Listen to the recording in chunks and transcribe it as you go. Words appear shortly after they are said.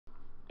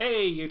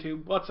Hey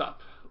YouTube, what's up?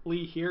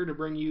 Lee here to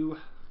bring you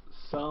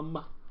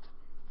some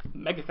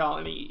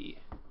Megacolony.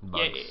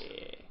 Bugs.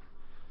 Yeah.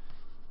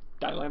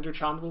 Dylander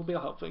Chan will be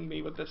helping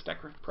me with this deck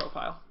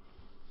profile.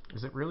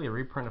 Is it really a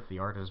reprint if the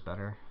art is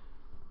better?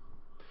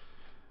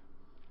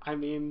 I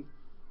mean,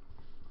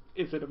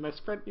 is it a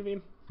misprint, you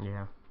mean?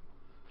 Yeah.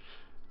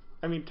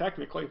 I mean,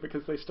 technically,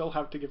 because they still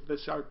have to give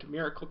this art to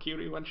Miracle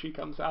Cutie when she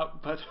comes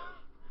out, but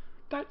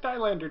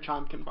Dylander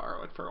Chan can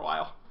borrow it for a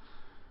while.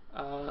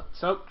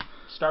 So,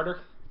 starter.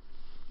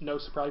 No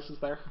surprises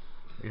there.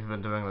 We've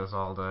been doing this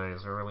all day.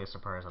 Is there really a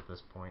surprise at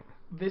this point?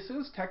 This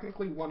is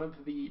technically one of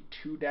the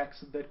two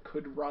decks that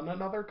could run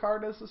another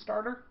card as a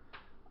starter,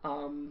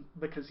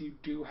 because you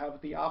do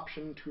have the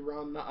option to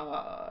run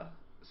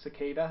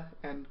Cicada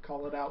and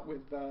call it out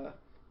with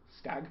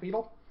Stag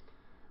Beetle.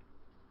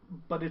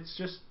 But it's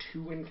just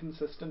too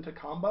inconsistent a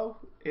combo.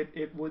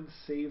 It would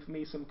save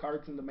me some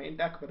cards in the main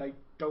deck, but I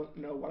don't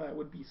know what I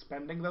would be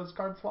spending those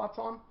card slots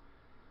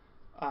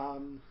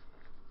on.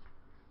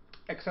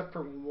 Except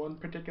for one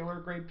particular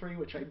grade 3,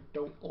 which I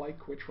don't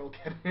like, which we'll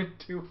get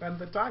into when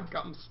the time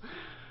comes.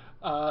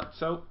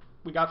 So,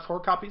 we got 4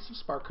 copies of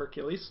Spark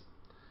Hercules.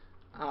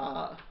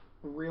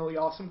 Really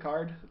awesome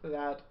card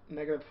that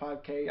negative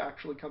 5k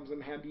actually comes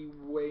in handy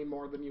way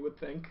more than you would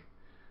think.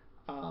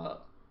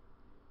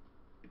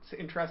 It's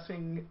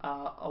interesting,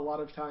 a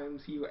lot of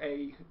times you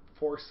A,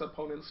 force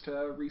opponents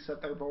to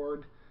reset their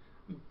board,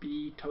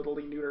 B,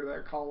 totally neuter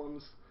their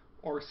columns,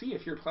 or C,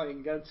 if you're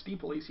playing against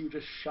Steep Police, you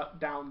just shut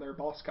down their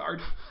boss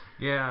card.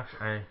 Yeah,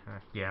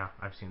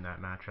 I've seen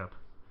that matchup.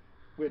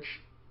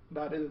 Which,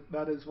 that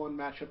is one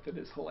matchup that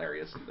is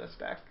hilarious in this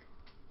deck,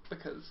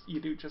 because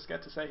you do just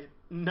get to say,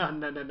 no,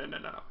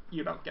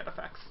 you don't get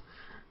effects.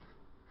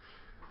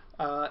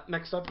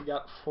 Next up, we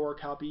got 4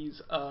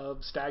 copies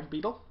of Stag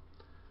Beetle.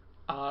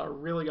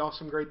 Really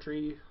awesome grade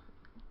 3,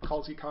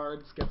 calls you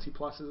cards, gets you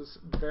pluses,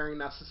 very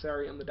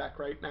necessary in the deck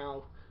right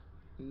now.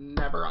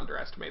 Never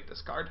underestimate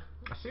this card.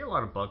 I see a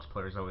lot of Bugs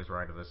players always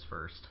ride this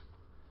first.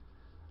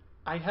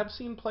 I have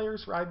seen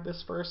players ride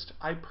this first.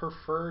 I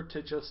prefer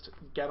to just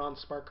get on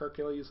Spark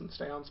Hercules and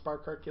stay on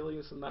Spark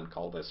Hercules and then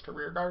call this to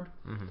rearguard.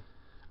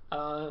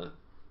 But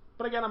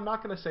again, I'm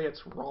not going to say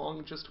it's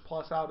wrong just to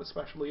plus out,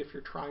 especially if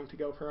you're trying to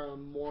go for a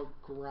more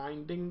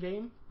grinding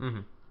game.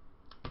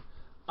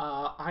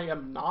 I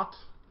am not,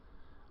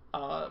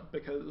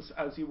 because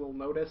as you will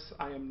notice,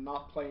 I am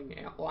not playing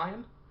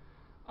Antlion.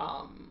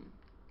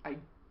 I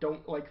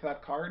don't like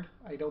that card.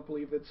 I don't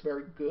believe it's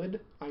very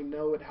good. I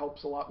know it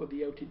helps a lot with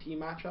the OTT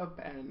matchup,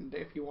 and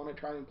if you want to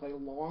try and play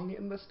long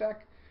in this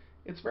deck,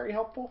 it's very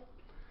helpful.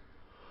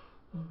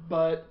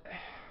 But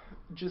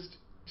just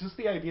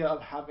the idea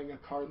of having a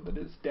card that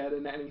is dead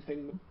in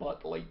anything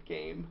but late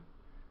game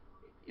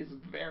is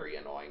very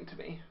annoying to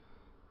me.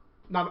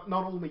 Not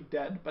only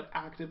dead, but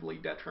actively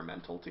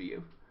detrimental to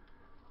you.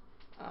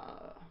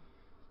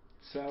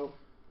 So,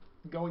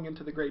 going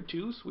into the grade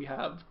 2s, we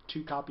have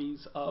 2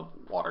 copies of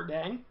Water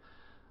Gang.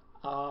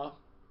 I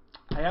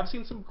have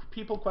seen some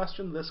people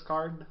question this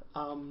card,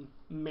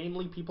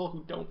 mainly people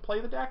who don't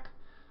play the deck,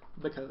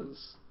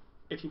 because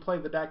if you play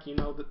the deck, you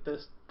know that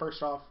this,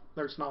 first off,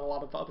 there's not a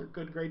lot of other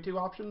good grade 2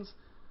 options.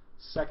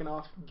 Second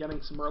off,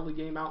 getting some early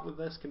game out with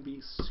this can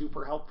be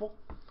super helpful.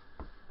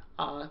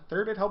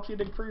 Third, it helps you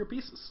dig for your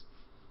pieces.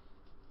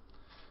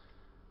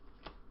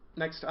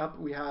 Next up,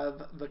 we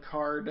have the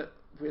card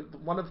with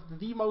one of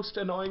the most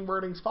annoying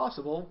wordings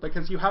possible,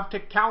 because you have to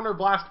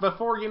counterblast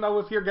before you know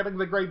if you're getting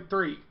the grade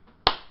 3.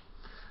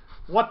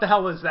 What the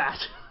hell is that?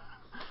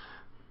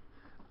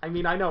 I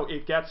mean, I know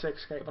it gets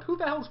 6k, but who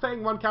the hell's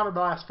paying 1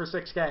 counterblast for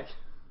 6k?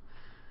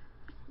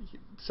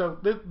 So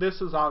this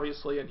is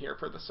obviously in here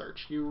for the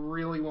search. You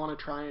really want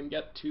to try and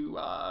get to,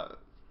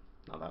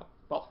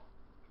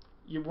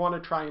 you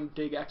want to try and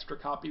dig extra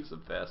copies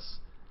of this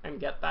and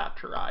get that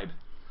to ride.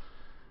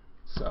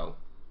 So,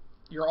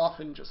 you're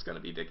often just going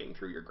to be digging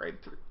through your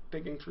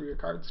digging through your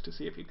cards to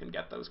see if you can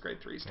get those grade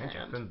 3s to hand.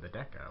 And thin the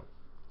deck out.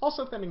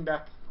 Also thinning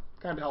deck,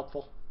 kind of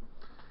helpful.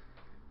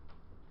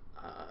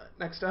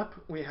 Next up,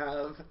 we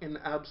have an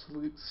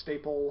absolute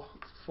staple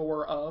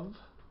 4 of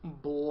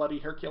Bloody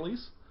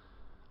Hercules.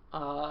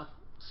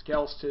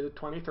 Scales to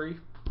 23,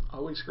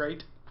 always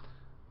great.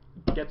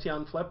 Gets you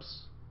on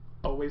flips,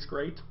 always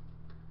great.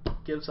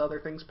 Gives other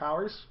things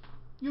powers,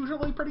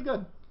 usually pretty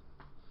good.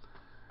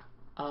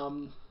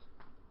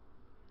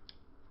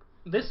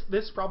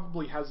 This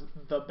probably has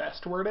the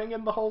best wording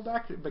in the whole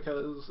deck,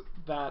 because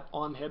that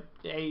on hit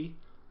A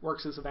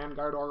works as a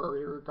Vanguard or a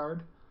rear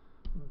guard,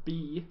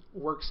 B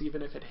works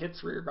even if it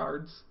hits rear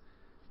guards,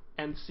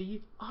 and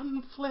C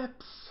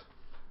unflips.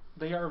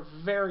 They are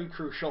very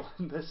crucial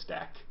in this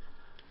deck.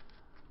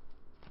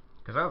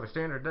 Because other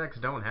standard decks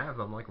don't have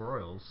them, like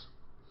Royals.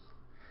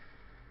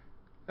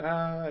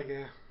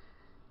 Yeah.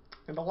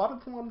 And a lot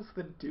of the ones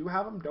that do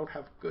have them don't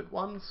have good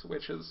ones,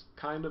 which is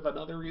kind of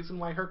another reason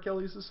why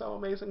Hercules is so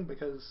amazing,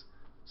 because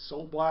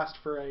Soul Blast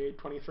for a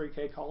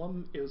 23k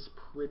column is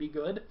pretty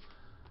good.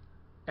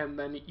 And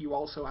then you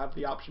also have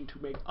the option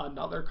to make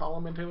another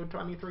column into a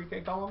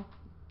 23k column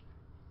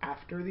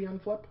after the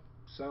unflip.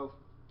 So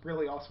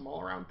Really awesome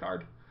all-around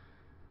card.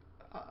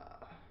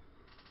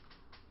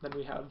 Then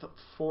we have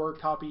 4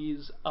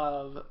 copies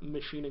of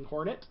Machining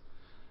Hornet.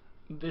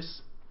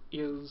 This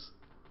is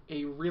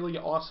a really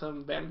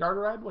awesome Vanguard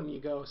red when you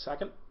go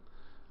second,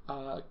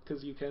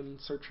 because you can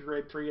search your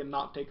grade 3 and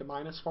not take a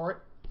minus for it.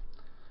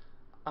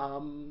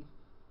 Other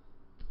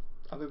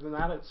than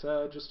that, it's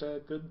just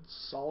a good,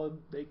 solid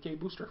 8K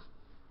booster.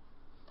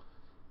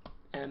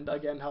 And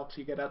again, helps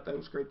you get at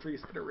those grade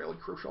 3s that are really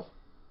crucial.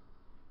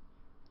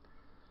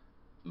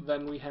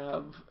 Then we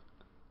have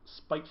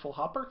Spiteful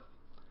Hopper.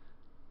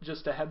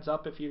 Just a heads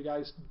up, if you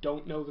guys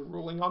don't know the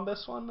ruling on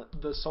this one,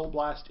 the Soul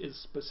Blast is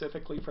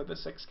specifically for the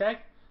 6K.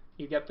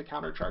 You get the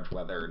counter charge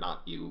whether or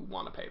not you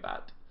want to pay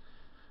that.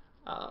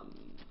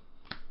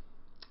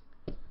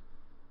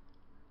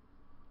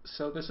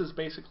 So this is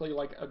basically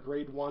like a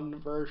grade 1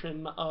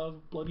 version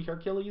of Bloody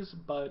Hercules,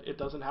 but it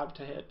doesn't have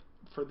to hit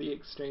for the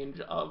exchange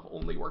of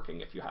only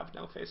working if you have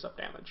no face-up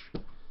damage,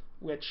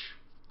 which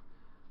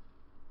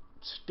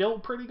still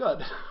pretty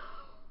good.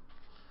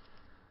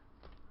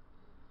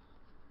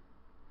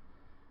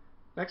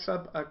 Next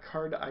up, a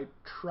card I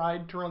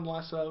tried to run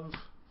less of,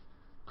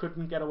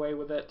 couldn't get away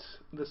with it.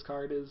 This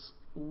card is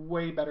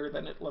way better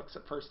than it looks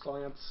at first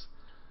glance.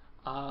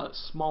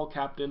 Small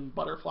Captain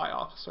Butterfly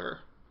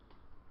Officer.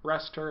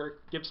 Rest her,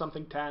 give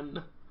something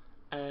 10,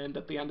 and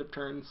at the end of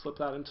turn, slip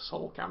that into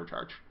Soul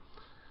Countercharge.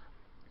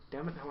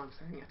 Damn it, now I'm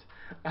saying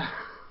it.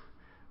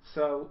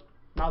 So,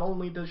 not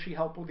only does she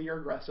help with your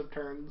aggressive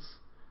turns,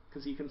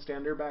 because you can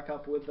stand her back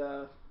up with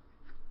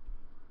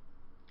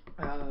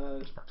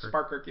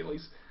Spark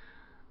Hercules,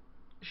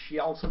 she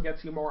also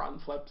gets you more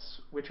unflips,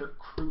 which are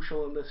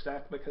crucial in this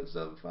deck because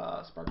of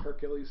Spark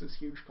Hercules'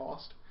 huge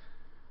cost.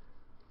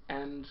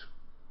 And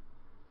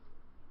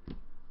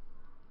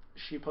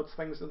she puts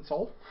things in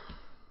Soul,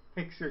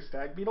 makes your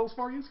Stag Beetles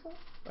more useful.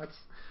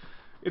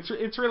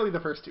 It's really the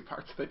first 2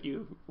 parts that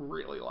you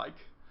really like,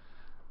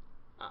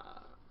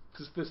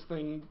 because this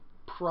thing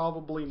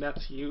probably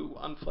nets you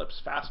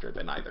unflips faster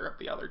than either of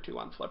the other 2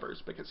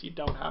 unflippers, because you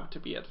don't have to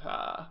be at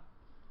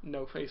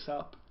no face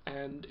up,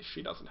 and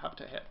she doesn't have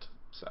to hit.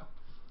 So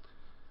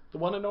the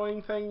one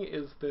annoying thing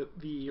is that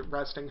the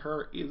resting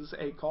her is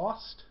a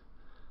cost.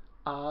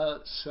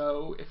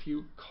 So if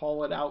you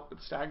call it out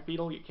with Stag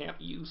Beetle, you can't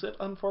use it,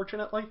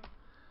 unfortunately.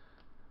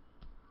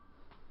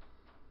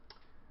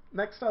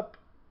 Next up,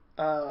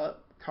 a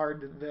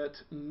card that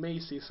may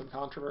see some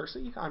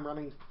controversy. I'm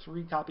running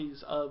 3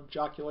 copies of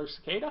Jocular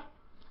Cicada.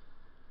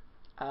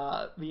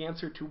 The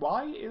answer to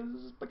why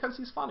is because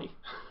he's funny.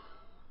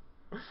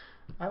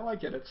 I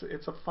like it.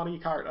 It's a funny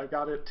card. I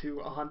got it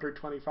to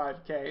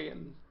 125k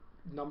and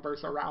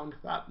numbers around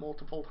that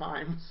multiple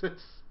times.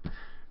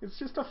 It's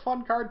just a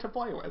fun card to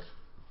play with.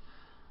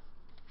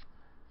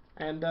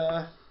 And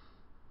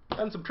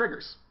then some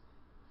triggers.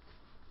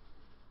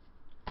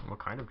 What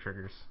kind of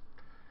triggers?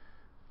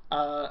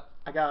 I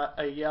got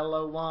a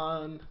yellow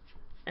one,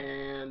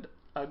 and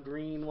a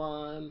green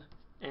one,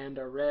 and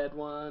a red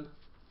one.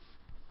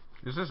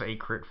 Is this 8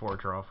 crit 4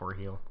 draw 4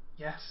 heal?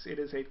 Yes, it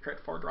is 8 crit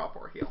 4 draw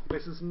 4 heal.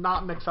 This is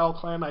not an Excel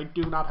clan. I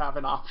do not have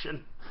an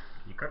option.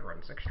 You could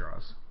run 6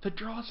 draws. The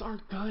draws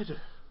aren't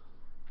good.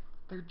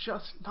 They're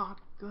just not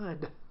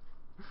good.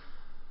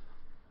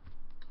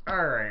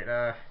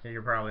 Alright,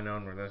 you're probably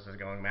knowing where this is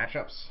going.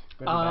 Matchups?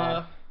 Good and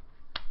bad?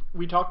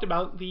 We talked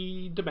about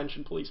the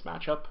Dimension Police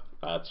matchup.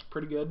 That's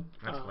pretty good.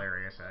 That's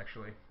hilarious,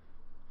 actually.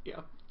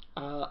 Yeah.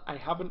 I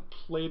haven't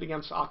played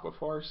against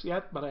Aquaforce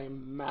yet, but I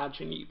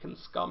imagine you can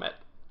scum it.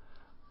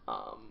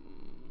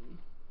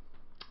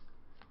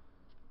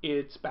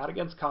 It's bad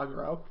against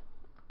Kagero.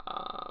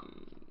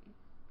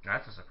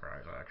 That's a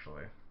surprise,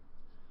 actually.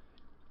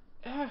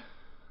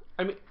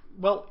 I mean,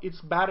 well, it's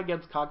bad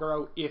against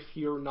Kagero if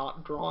you're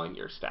not drawing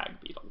your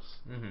Stag Beetles.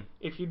 Mm-hmm.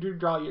 If you do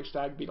draw your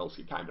Stag Beetles,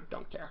 you kind of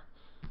don't care.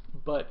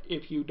 But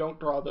if you don't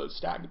draw those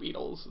Stag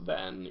Beetles,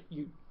 then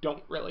you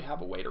don't really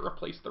have a way to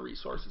replace the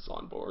resources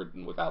on board.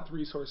 And without the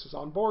resources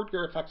on board,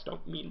 your effects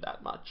don't mean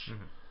that much.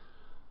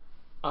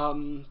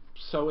 Mm-hmm.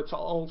 So it's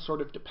all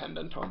sort of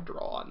dependent on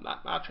draw in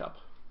that matchup.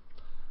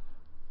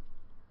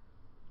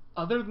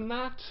 Other than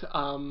that,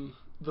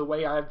 the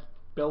way I've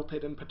built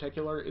it in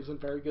particular isn't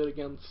very good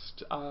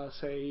against,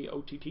 say,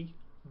 OTT.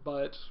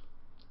 But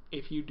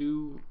if you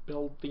do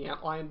build the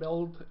Antlion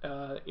build,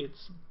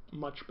 it's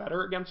much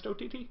better against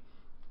OTT,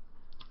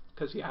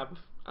 because you have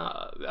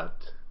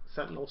that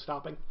Sentinel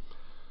stopping.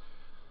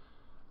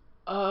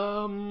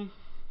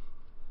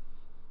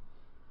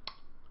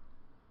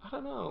 I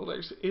don't know.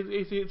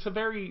 It's a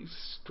very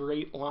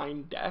straight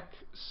line deck,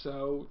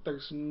 so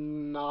there's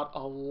not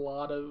a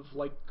lot of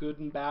like good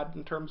and bad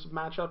in terms of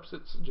matchups.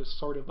 It's just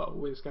sort of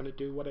always going to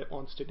do what it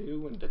wants to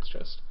do, and it's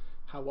just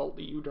how well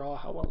do you draw,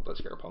 how well does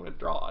your opponent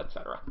draw,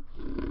 etc.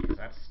 Because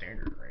that's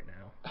standard right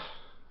now.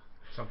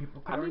 Some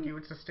people could argue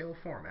it's a stale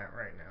format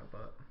right now,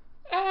 but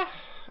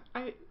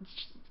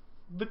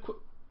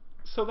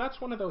so that's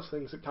one of those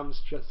things that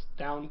comes just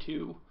down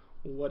to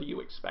what do you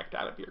expect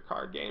out of your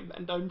card game,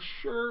 and I'm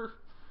sure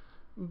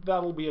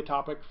that'll be a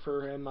topic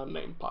for an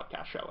unnamed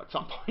podcast show at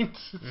some point.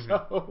 Mm-hmm.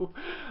 So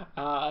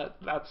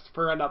that's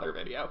for another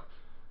video.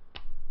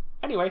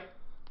 Anyway,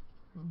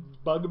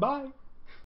 bye-bye.